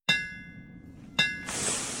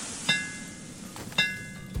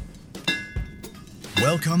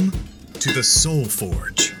Welcome to the Soul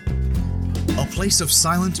Forge, a place of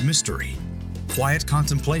silent mystery, quiet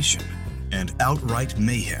contemplation, and outright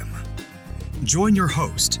mayhem. Join your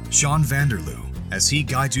host, Sean Vanderloo, as he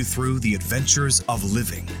guides you through the adventures of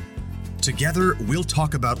living. Together, we'll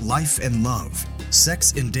talk about life and love,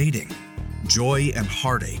 sex and dating, joy and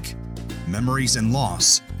heartache, memories and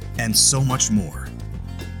loss, and so much more.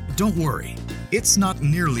 Don't worry, it's not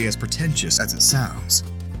nearly as pretentious as it sounds.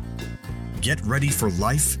 Get ready for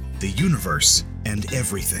life, the universe, and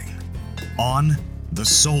everything on the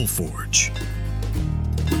Soul Forge.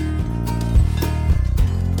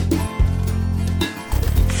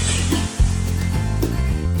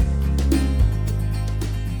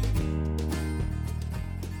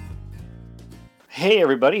 Hey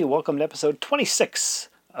everybody, welcome to episode 26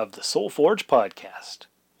 of the Soul Forge podcast.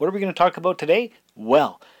 What are we going to talk about today?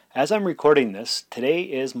 Well, as I'm recording this, today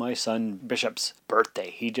is my son Bishop's birthday.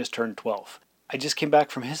 He just turned 12. I just came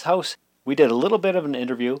back from his house. We did a little bit of an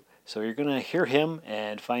interview, so you're going to hear him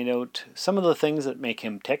and find out some of the things that make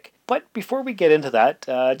him tick. But before we get into that,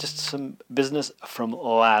 just some business from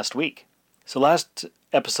last week. So last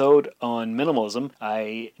episode on minimalism,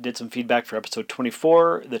 I did some feedback for episode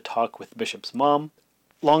 24, the talk with Bishop's mom.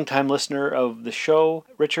 Longtime listener of the show,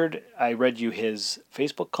 Richard, I read you his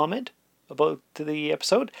Facebook comment about the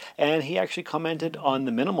episode, and he actually commented on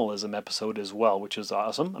the minimalism episode as well, which is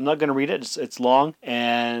awesome. I'm not going to read it, it's long,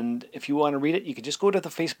 and if you want to read it, you can just go to the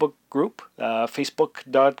Facebook group,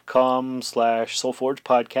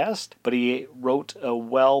 facebook.com/soulforgepodcast, but he wrote a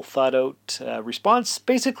well thought out response.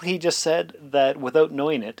 Basically, he just said that without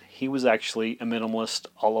knowing it, he was actually a minimalist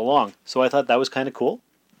all along. So I thought that was kind of cool.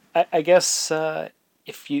 I guess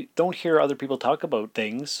if you don't hear other people talk about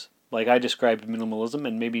things, like I described minimalism,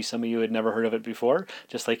 and maybe some of you had never heard of it before,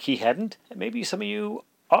 just like he hadn't. And maybe some of you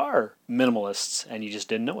are minimalists and you just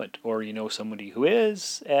didn't know it. Or you know somebody who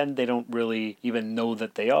is, and they don't really even know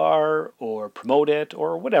that they are, or promote it,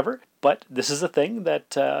 or whatever. But this is a thing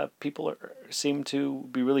that people seem to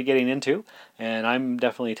be really getting into, and I'm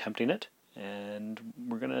definitely attempting it. And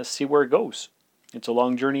we're going to see where it goes. It's a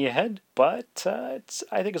long journey ahead, but I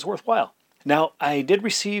think it's worthwhile. Now, I did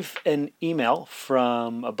receive an email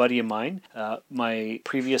from a buddy of mine, my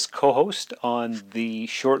previous co-host on the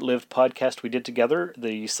short-lived podcast we did together,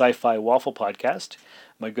 the Sci-Fi Waffle podcast,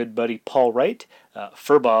 my good buddy Paul Wright,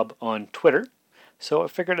 Furbob on Twitter. So I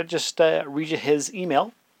figured I'd just read you his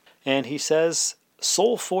email, and he says,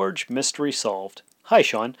 Soul Forge mystery solved. Hi,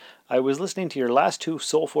 Sean. I was listening to your last two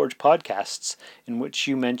Soul Forge podcasts in which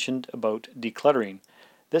you mentioned about decluttering.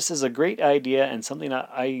 This is a great idea and something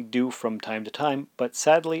I do from time to time, but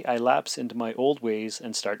sadly I lapse into my old ways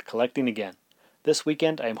and start collecting again. This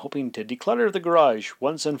weekend I am hoping to declutter the garage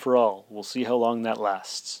once and for all. We'll see how long that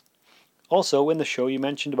lasts. Also, in the show you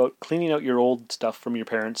mentioned about cleaning out your old stuff from your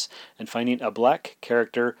parents and finding a black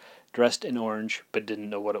character dressed in orange but didn't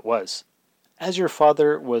know what it was. As your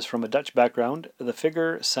father was from a Dutch background, the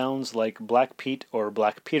figure sounds like Black Pete or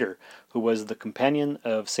Black Peter, who was the companion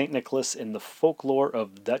of St. Nicholas in the folklore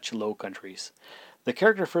of Dutch Low Countries. The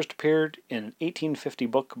character first appeared in an 1850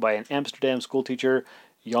 book by an Amsterdam schoolteacher,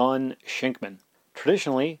 Jan Schenkman.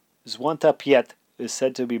 Traditionally, Zwarte Piet is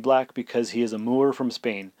said to be black because he is a Moor from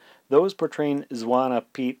Spain. Those portraying Zwarte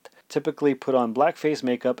Piet typically put on blackface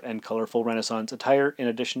makeup and colorful Renaissance attire in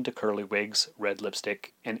addition to curly wigs, red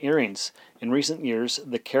lipstick, and earrings. In recent years,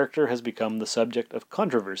 the character has become the subject of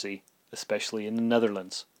controversy, especially in the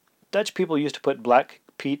Netherlands. Dutch people used to put Black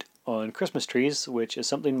Pete on Christmas trees, which is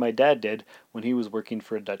something my dad did when he was working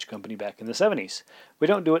for a Dutch company back in the 70s. We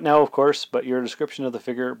don't do it now, of course, but your description of the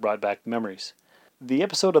figure brought back memories. The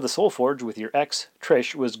episode of the Soul Forge with your ex,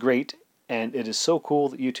 Trish, was great, and it is so cool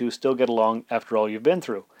that you two still get along after all you've been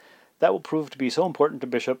through. That will prove to be so important to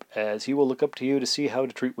Bishop, as he will look up to you to see how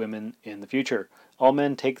to treat women in the future. All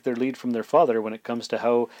men take their lead from their father when it comes to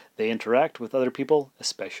how they interact with other people,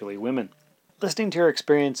 especially women. Listening to your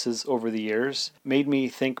experiences over the years made me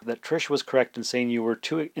think that Trish was correct in saying you were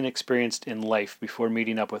too inexperienced in life before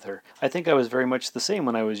meeting up with her. I think I was very much the same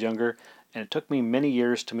when I was younger, and it took me many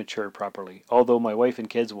years to mature properly, although my wife and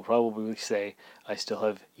kids will probably say I still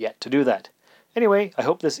have yet to do that. Anyway, I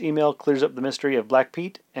hope this email clears up the mystery of Black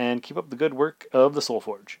Pete, and keep up the good work of the Soul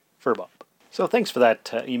Forge. Furbob. So thanks for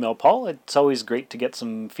that email, Paul. It's always great to get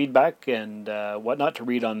some feedback and whatnot to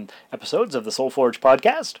read on episodes of the Soul Forge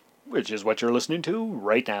podcast, which is what you're listening to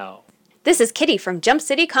right now. This is Kitty from Jump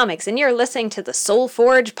City Comics, and you're listening to the Soul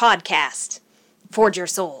Forge podcast. Forge your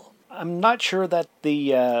soul. I'm not sure that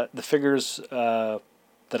the figures that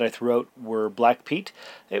I threw out were Black Pete.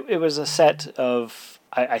 It was a set of,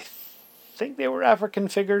 I think they were African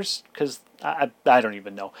figures, because I don't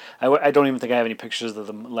even know. I don't even think I have any pictures of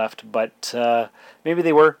them left, but maybe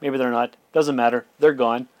they were, maybe they're not. Doesn't matter. They're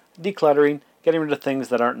gone. Decluttering, getting rid of things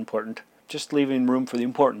that aren't important, just leaving room for the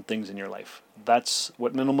important things in your life. That's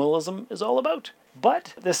what minimalism is all about.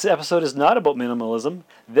 But this episode is not about minimalism.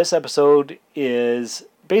 This episode is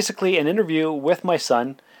basically an interview with my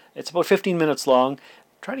son. It's about 15 minutes long.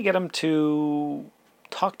 Trying to get him to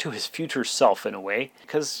talk to his future self in a way.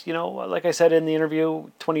 Because, like I said in the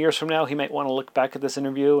interview, 20 years from now, he might want to look back at this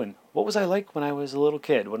interview and what was I like when I was a little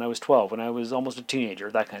kid, when I was 12, when I was almost a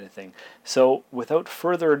teenager, that kind of thing. So without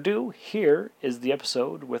further ado, here is the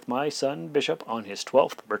episode with my son Bishop on his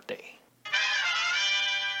 12th birthday.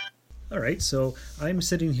 All right, so I'm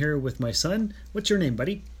sitting here with my son. What's your name,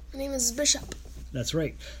 buddy? My name is Bishop. That's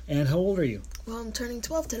right. And how old are you? Well, I'm turning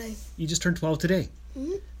 12 today. You just turned 12 today?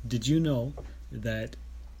 Mm-hmm. Did you know that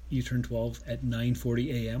you turned 12 at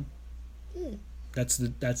 9:40 a.m.? Mm. That's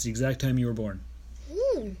the exact time you were born.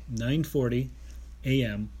 9:40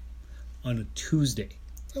 a.m. on a Tuesday.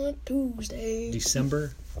 On a Tuesday.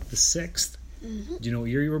 December the 6th. Mm-hmm. Do you know what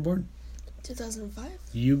year you were born? 2005.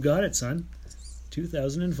 You got it, son.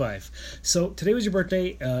 2005. So today was your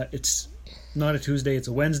birthday. It's not a Tuesday, it's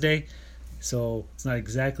a Wednesday. So it's not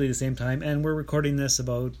exactly the same time. And we're recording this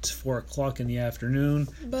about 4 o'clock in the afternoon.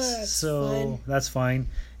 But so that's fine.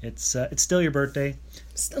 It's still your birthday.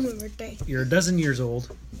 Still my birthday. You're a dozen years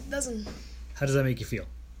old. Dozen. How does that make you feel?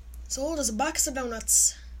 As old as a box of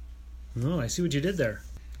donuts. Oh, I see what you did there.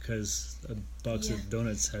 Because a box Yeah. of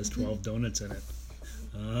donuts has 12 donuts in it.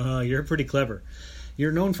 Ah, you're pretty clever.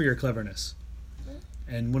 You're known for your cleverness.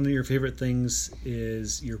 And one of your favorite things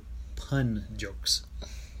is your pun jokes.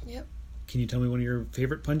 Yep. Can you tell me one of your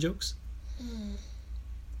favorite pun jokes? I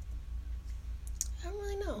don't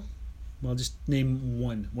really know. Well, just name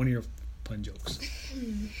one of your pun jokes.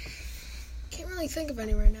 Can't really think of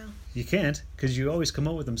any right now. You can't, because you always come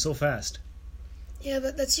up with them so fast. Yeah,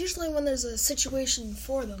 but that's usually when there's a situation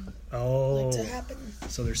for them. Oh, Like to happen.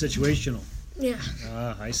 so they're situational. Yeah.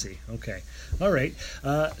 Ah, I see. Okay. All right.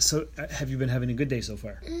 So have you been having a good day so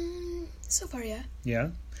far? So far, yeah. Yeah?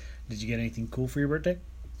 Did you get anything cool for your birthday?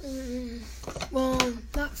 Well,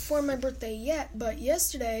 not for my birthday yet, but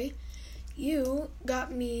yesterday you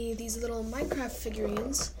got me these little Minecraft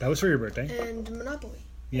figurines That was for your birthday. and Monopoly.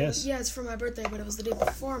 Yes. Yeah, it's for my birthday, but it was the day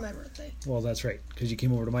before my birthday. Well, that's right, because you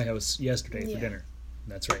came over to my house yesterday Yeah. for dinner.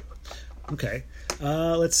 That's right. Okay.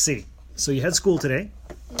 Let's see. So you had school today.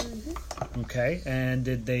 Mm-hmm. Okay. And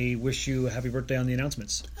did they wish you a happy birthday on the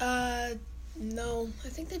announcements? No, I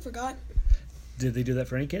think they forgot. Did they do that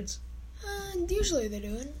for any kids? Usually they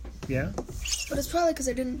do it, Yeah. but it's probably because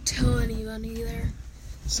I didn't tell anyone either.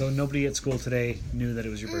 So nobody at school today knew that it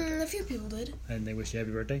was your birthday, A few people did. and they wished you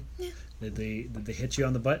happy birthday. Yeah. Did they hit you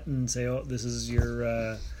on the butt and say, "Oh, this is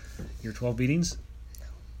your 12 beatings"?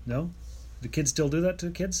 No. Do kids still do that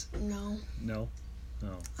to kids? No, No.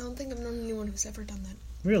 Oh. I don't think I've known anyone who's ever done that.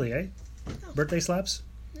 Really? Eh? No. Birthday slaps?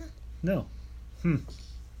 No. No.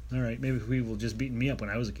 All right. Maybe people just beating me up when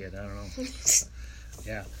I was a kid. I don't know.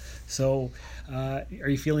 Yeah. So, are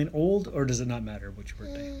you feeling old, or does it not matter what's your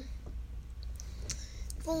birthday?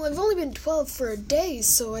 Well, I've only been 12 for a day,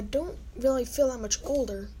 so I don't really feel that much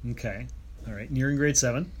older. Okay. All right. And you're in grade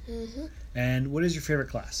 7. Mm-hmm. And what is your favorite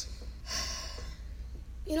class?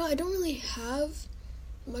 I don't really have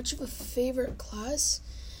much of a favorite class,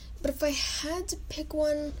 but if I had to pick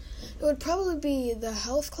one, it would probably be the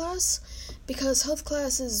health class, because health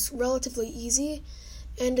class is relatively easy,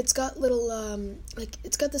 and it's got little,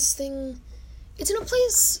 it's got this thing, it's in a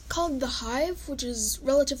place called The Hive, which is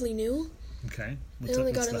relatively new. Okay. I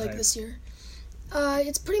only got it like this year.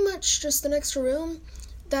 It's pretty much just an extra room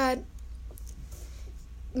that,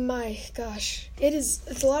 my gosh, it's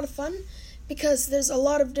a lot of fun because there's a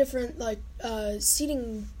lot of different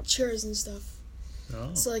seating chairs and stuff. Oh.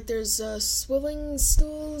 So there's swiveling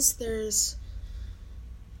stools. There's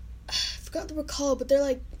I forgot what they were called, but they're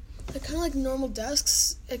kind of like normal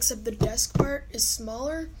desks, except the desk part is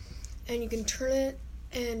smaller, and you can turn it,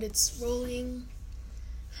 and it's rolling.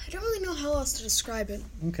 I don't really know how else to describe it.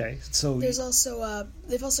 Okay. So There's also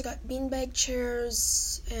they've also got beanbag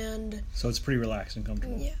chairs and so it's pretty relaxed and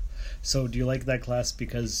comfortable. yeah. So do you like that class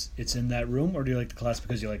because it's in that room, or do you like the class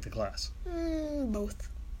because you like the class? Both.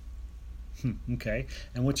 Okay.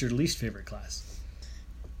 And what's your least favorite class?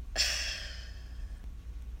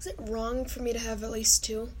 Is it wrong for me to have at least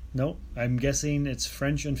two? No, I'm guessing it's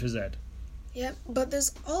French and phys ed. Yep, but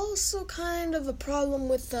there's also kind of a problem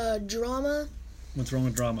with drama. What's wrong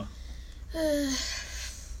with drama?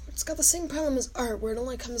 It's got the same problem as art, where it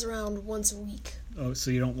only comes around once a week. Oh, so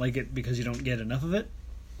you don't like it because you don't get enough of it?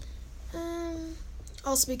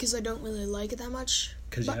 Also because I don't really like it that much.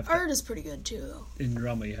 'Cause you But have to- art is pretty good too, though. In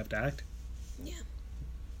drama, you have to act. Yeah.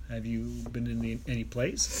 Have you been in any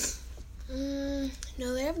plays? No,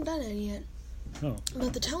 they haven't done any yet. Oh.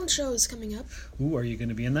 But the talent show is coming up. Ooh, are you going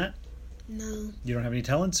to be in that? No, You don't have any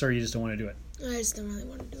talents, or you just don't want to do it? I just don't really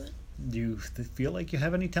want to do it. Do you feel like you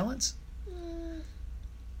have any talents?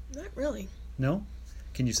 Not really. No?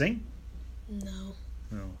 Can you sing? No.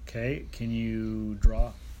 Okay. Can you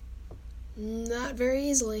draw? Not very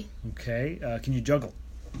easily. Okay. Can you juggle?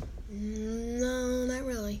 No, not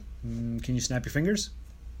really. Can you snap your fingers?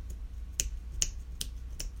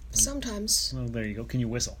 Sometimes. Well, there you go. Can you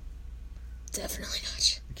whistle? Definitely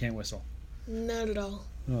not. You can't whistle. Not at all.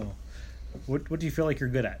 Oh. What do you feel like you're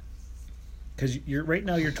good at? Because right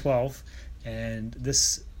now you're 12, and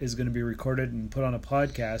this is going to be recorded and put on a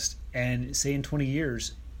podcast, and say in 20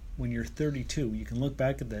 years, when you're 32, you can look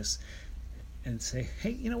back at this and say,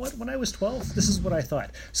 hey, you know what? When I was 12, this is what I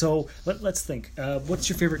thought. So let's think. What's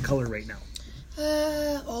your favorite color right now?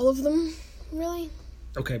 All of them, really.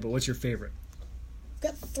 Okay, but what's your favorite? I've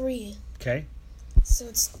got 3. Okay. So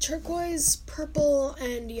it's turquoise, purple,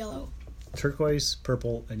 and yellow. Turquoise,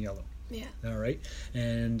 purple, and yellow. Yeah. All right.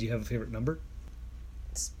 And do you have a favorite number?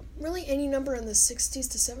 It's really any number in the 60s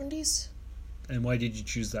to 70s. And why did you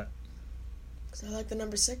choose that? Because I like the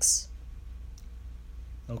number 6.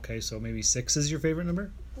 Okay, so maybe 6 is your favorite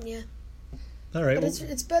number? Yeah. All right. But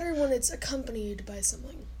it's better when it's accompanied by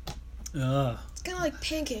something. It's kind of like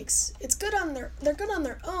pancakes. They're good on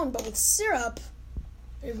their own, but with syrup,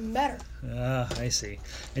 they're even better. I see.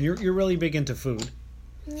 And you're really big into food.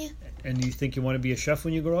 Yeah. And you think you want to be a chef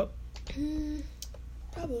when you grow up?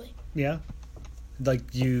 Probably. Yeah. Like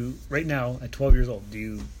right now at 12 years old, do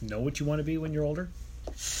you know what you want to be when you're older?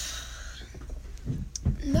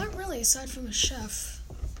 Not really, aside from a chef.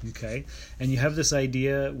 Okay. And you have this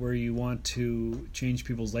idea where you want to change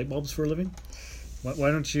people's light bulbs for a living?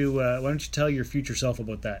 Why don't you tell your future self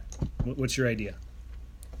about that? What's your idea?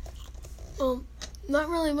 Well, not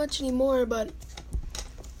really much anymore, but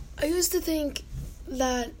I used to think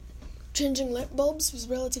that changing light bulbs was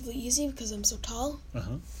relatively easy because I'm so tall.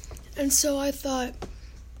 Uh-huh. And so I thought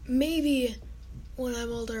maybe when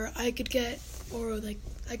I'm older I could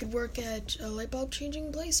I could work at a light bulb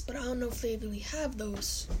changing place, but I don't know if they really have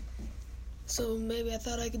those. So maybe I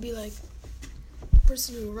thought I could be like the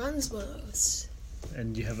person who runs one of those.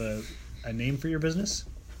 And do you have a name for your business?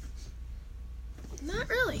 Not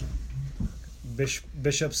really.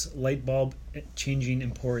 Bishop's Light Bulb Changing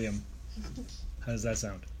Emporium. How does that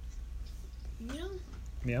sound? Meow.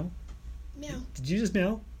 Meow? Meow. Did you just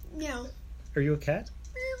meow? Meow. Are you a cat?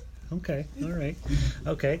 Okay, all right.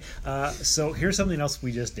 Okay, so here's something else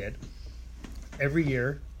we just did. Every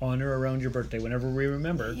year, on or around your birthday, whenever we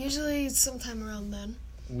remember, Usually it's sometime around then.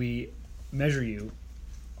 we measure you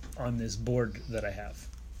on this board that I have.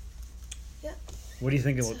 Yeah. What do you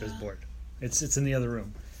think about this board? It's in the other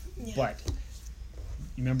room. Yeah. But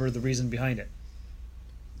you remember the reason behind it?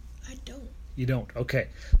 I don't. You don't. Okay.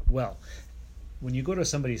 Well, when you go to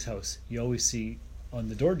somebody's house, you always see on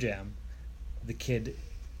the door jamb the kid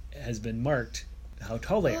has been marked how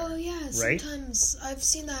tall they are. Oh yeah, right? sometimes I've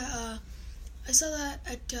seen that. I saw that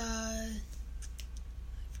at I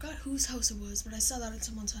forgot whose house it was, but I saw that at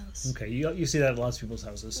someone's house. Okay, you see that at lots of people's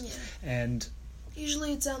houses. Yeah. And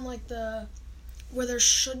Usually it's on like where there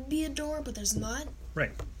should be a door, but there's not.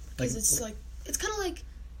 right. Because it's kind of like,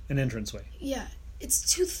 an entranceway. yeah, it's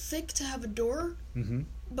too thick to have a door, Mm-hmm.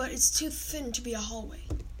 but it's too thin to be a hallway.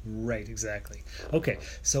 Right, exactly. Okay,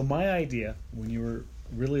 so my idea when you were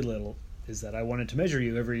really little is that I wanted to measure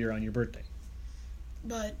you every year on your birthday.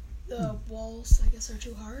 But the walls, I guess, are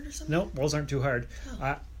too hard or something? No, walls aren't too hard.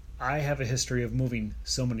 Oh. I have a history of moving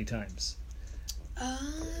so many times.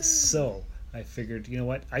 So I figured, you know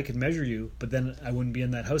what, I could measure you, but then I wouldn't be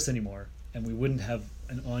in that house anymore, and we wouldn't have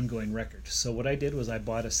an ongoing record. So what I did was I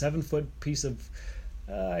bought a 7-foot piece of,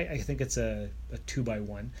 I think it's a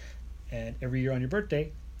 2x1, and every year on your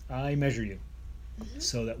birthday, I measure you. Mm-hmm.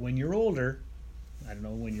 So that when you're older, I don't know,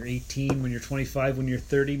 when you're 18, when you're 25, when you're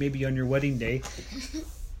 30, maybe on your wedding day,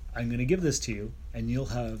 I'm going to give this to you, and you'll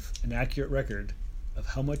have an accurate record of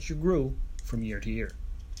how much you grew from year to year.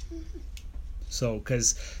 So,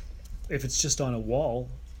 because if it's just on a wall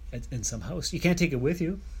in some house, you can't take it with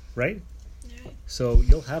you, right? Right. So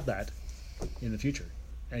you'll have that in the future.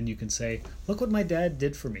 And you can say, look what my dad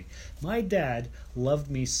did for me. My dad loved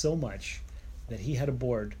me so much that he had a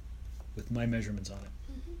board with my measurements on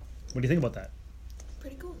it. Mm-hmm. What do you think about that?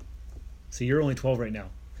 Pretty cool. So you're only 12 right now.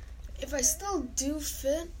 If I still do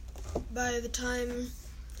fit by the time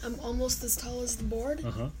I'm almost as tall as the board,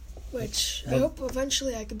 Uh-huh. which I Well- hope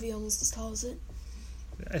eventually I could be almost as tall as it.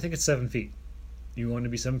 I think it's 7 feet. You want to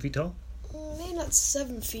be 7 feet tall? Maybe not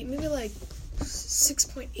 7 feet. Maybe like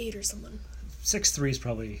 6.8 or something. 6'3" is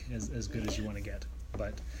probably as good as you want to get.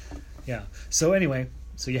 But yeah. So anyway,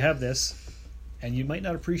 so you have this, and you might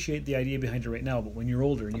not appreciate the idea behind it right now, but when you're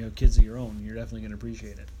older and you have kids of your own, you're definitely going to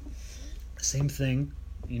appreciate it. Same thing,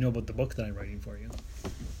 you know about the book that I'm writing for you.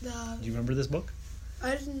 Do you remember this book?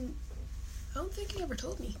 I don't think you ever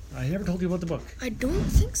told me. I never told you about the book. I don't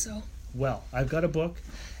think so. Well, I've got a book,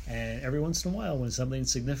 and every once in a while, when something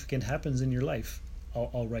significant happens in your life,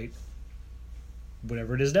 I'll write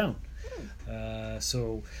whatever it is down.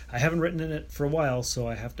 So I haven't written in it for a while, so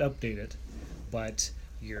I have to update it. But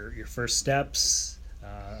your first steps,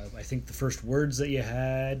 I think the first words that you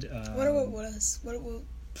had. What it was? What it was?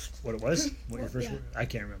 What your first word? I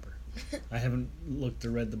can't remember. I haven't looked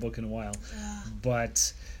or read the book in a while.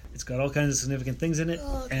 But it's got all kinds of significant things in it.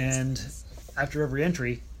 And after every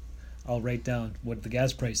entry, I'll write down what the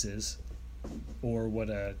gas price is or what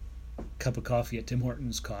a cup of coffee at Tim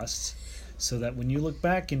Hortons costs, so that when you look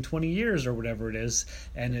back in 20 years or whatever it is,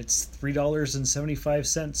 and it's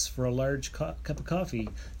 $3.75 for a large cup of coffee,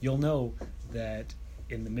 you'll know that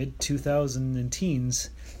in the mid-2010s,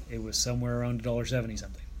 it was somewhere around $1.70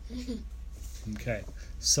 something. Okay,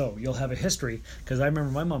 so you'll have a history, because I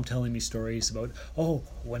remember my mom telling me stories about,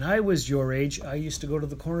 when I was your age, I used to go to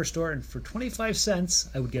the corner store, and for 25 cents,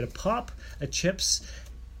 I would get a pop, a chips,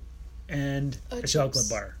 and a chocolate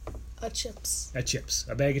bar. A chips.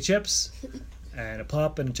 A bag of chips, and a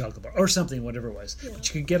pop, and a chocolate bar, or something, whatever it was. Yeah. But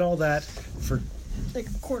you could get all that for like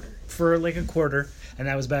a quarter. For like a quarter, and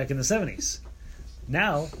that was back in the 70s.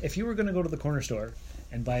 Now, if you were going to go to the corner store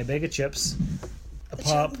and buy a bag of chips, a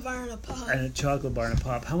pop, chocolate bar and a pop, and a chocolate bar and a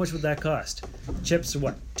pop, how much would that cost? Chips are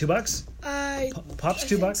what? $2? Pop's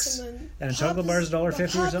 $2, so, and a chocolate bar is $1.50 or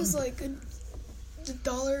something. Pop is like a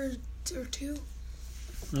dollar or two.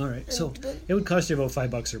 All right, so it would cost you about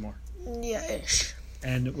 $5 or more. Yeah, ish.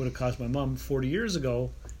 And it would have cost my mom 40 years ago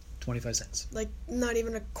 25 cents. Like not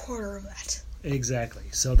even a quarter of that. Exactly.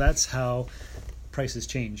 So that's how prices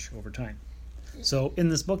change over time. So in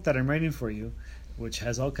this book that I'm writing for you, which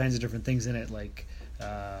has all kinds of different things in it, like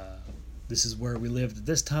this is where we lived at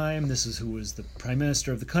this time, this is who was the prime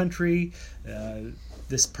minister of the country,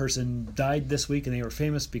 this person died this week and they were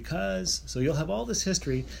famous because... So you'll have all this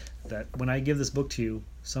history that when I give this book to you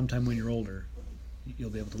sometime when you're older,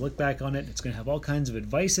 you'll be able to look back on it. It's going to have all kinds of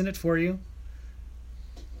advice in it for you.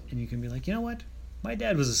 And you can be like, you know what? My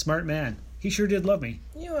dad was a smart man. He sure did love me.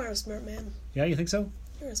 You are a smart man. Yeah, you think so?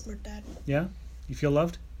 You're a smart dad. Yeah? You feel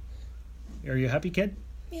loved? Are you a happy kid?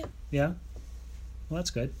 Yeah. Yeah? Well,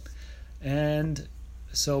 that's good. And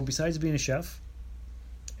so besides being a chef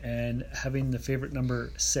and having the favorite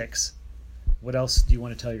number 6, what else do you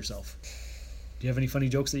want to tell yourself? Do you have any funny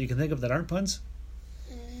jokes that you can think of that aren't puns?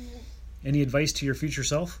 Any advice to your future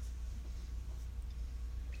self?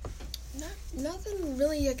 Nothing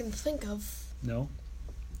really I can think of. No?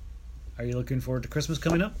 Are you looking forward to Christmas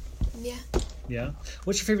coming up? Yeah. Yeah?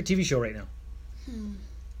 What's your favorite TV show right now? I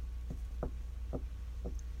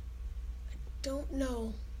don't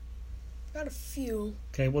know. Got a few.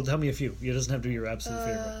 Okay, well tell me a few. It doesn't have to be your absolute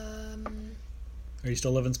favorite. Are you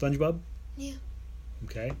still loving SpongeBob? Yeah.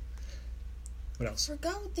 Okay. What else? I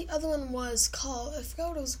forgot what the other one was called. I forgot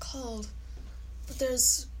what it was called. But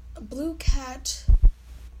there's a blue cat.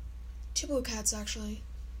 2 blue cats, actually.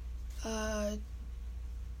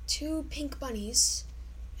 2 pink bunnies.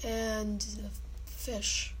 And a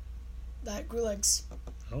fish that grew legs.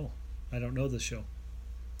 Oh, I don't know this show.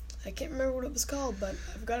 I can't remember what it was called, but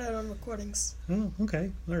I've got it on recordings. Oh,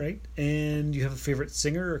 okay. All right. And you have a favorite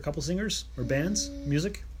singer or a couple singers or bands?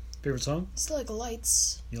 Music? Favorite song? I still like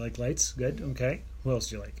Lights. You like Lights? Good. Okay. Who else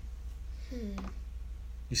do you like?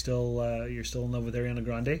 You still you're still in love with Ariana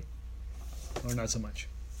Grande? Or not so much?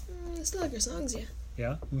 I still like her songs, yeah.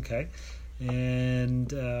 Yeah? Okay.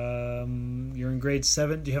 And you're in grade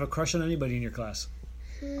 7. Do you have a crush on anybody in your class?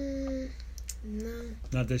 No.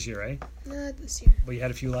 Not this year, right? Not this year. But you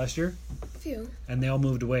had a few last year? A few. And they all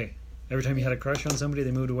moved away. Every time you had a crush on somebody,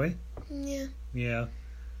 they moved away? Yeah. Yeah.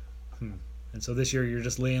 And so this year you're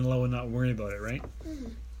just laying low and not worrying about it, right?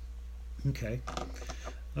 Okay.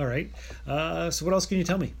 All right. So what else can you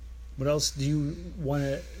tell me? What else do you want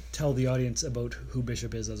to tell the audience about who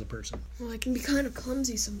Bishop is as a person? Well, I can be kind of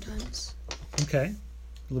clumsy sometimes. Okay.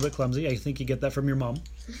 A little bit clumsy. I think you get that from your mom.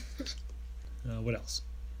 What else?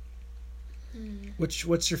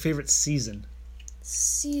 What's your favorite season?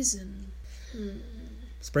 Season?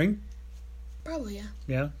 Spring? Probably, yeah.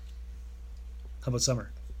 Yeah? How about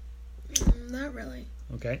summer? Not really.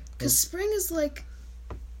 Okay. Because spring is like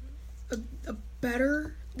a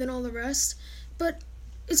better than all the rest, but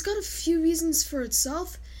it's got a few reasons for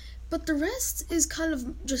itself, but the rest is kind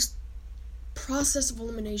of just process of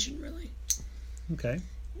elimination, really. Okay.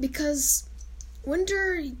 Because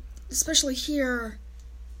winter, especially here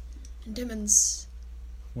in Timmins,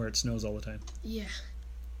 where it snows all the time. Yeah.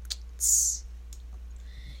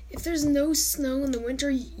 If there's no snow in the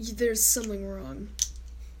winter, there's something wrong.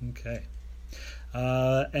 Okay.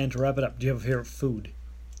 And to wrap it up, do you have a favorite food?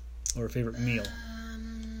 Or a favorite meal?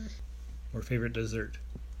 Or favorite dessert?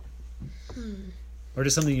 Or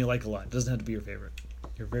just something you like a lot? It doesn't have to be your favorite.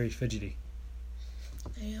 You're very fidgety.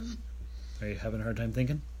 I am. Are you having a hard time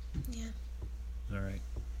thinking? Yeah. All right.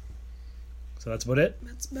 So that's about it?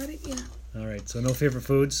 That's about it, yeah. All right. So no favorite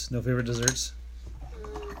foods, no favorite desserts?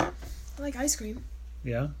 I like ice cream.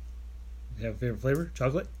 Yeah? You have a favorite flavor?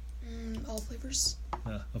 Chocolate? All flavors.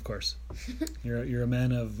 Of course. You're a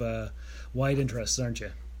man of wide interests, aren't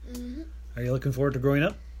you? Mm-hmm. Are you looking forward to growing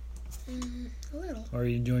up? A little. Or are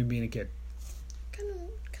you enjoying being a kid?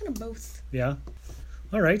 Kind of both. Yeah?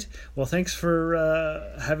 All right. Well, thanks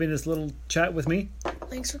for having this little chat with me.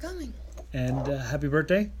 Thanks for coming. And happy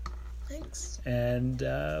birthday. Thanks. And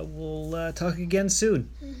we'll talk again soon.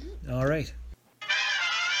 Mm-hmm. All right.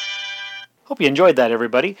 Hope you enjoyed that,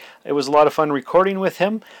 everybody. It was a lot of fun recording with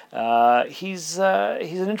him. He's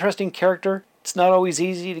an interesting character. It's not always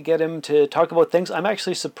easy to get him to talk about things. I'm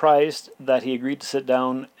actually surprised that he agreed to sit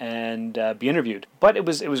down and be interviewed. But it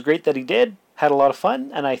was great that he did. Had a lot of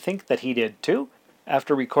fun, and I think that he did too.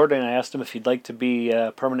 After recording, I asked him if he'd like to be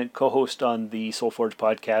a permanent co-host on the SoulForge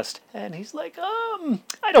podcast, and he's like,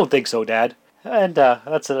 I don't think so, Dad. And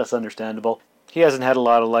that's understandable. He hasn't had a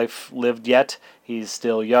lot of life lived yet. He's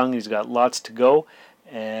still young. He's got lots to go.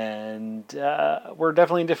 And we're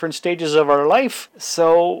definitely in different stages of our life.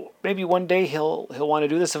 So maybe one day he'll want to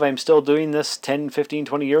do this if I'm still doing this 10, 15,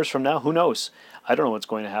 20 years from now. Who knows? I don't know what's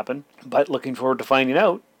going to happen. But looking forward to finding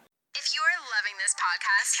out. If you're loving this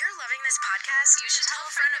podcast, you should tell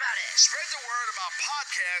a friend about it. Spread the word about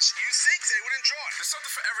podcasts you think they would enjoy. There's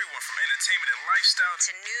something for everyone, from entertainment and lifestyle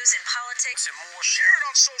to news and politics and more. Share it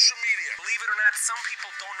on social media. Believe it or not, some people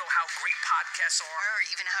don't know how great podcasts are, or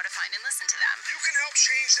even how to find and listen to them. You can help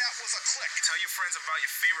change that with a click. Tell your friends about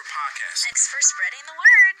your favorite podcast. Thanks for spreading the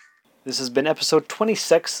word. This has been episode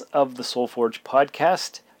 26 of the SoulForge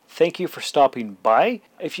podcast. Thank you for stopping by.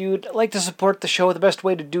 If you'd like to support the show, the best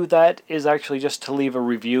way to do that is actually just to leave a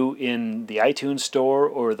review in the iTunes store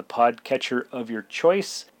or the podcatcher of your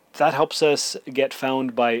choice. That helps us get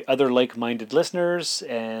found by other like-minded listeners,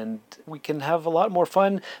 and we can have a lot more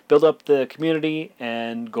fun, build up the community,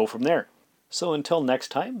 and go from there. So until next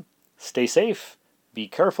time, stay safe, be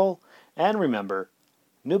careful, and remember,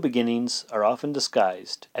 new beginnings are often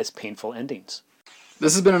disguised as painful endings.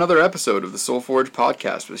 This has been another episode of the SoulForge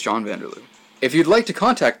podcast with Sean Vanderloo. If you'd like to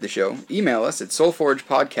contact the show, email us at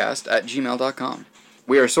soulforgepodcast@gmail.com.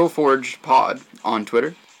 We are SoulForgePod on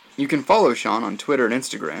Twitter. You can follow Sean on Twitter and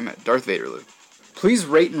Instagram at Darth Vaderloo. Please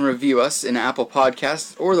rate and review us in Apple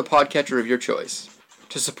Podcasts or the podcatcher of your choice.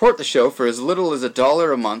 To support the show for as little as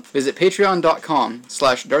 $1 a month, visit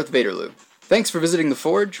patreon.com/Darth Vaderloo. Thanks for visiting the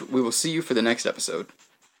Forge. We will see you for the next episode.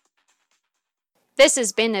 This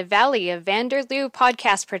has been a Valley of Vanderloo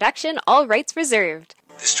podcast production, all rights reserved.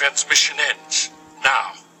 This transmission ends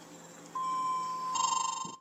now.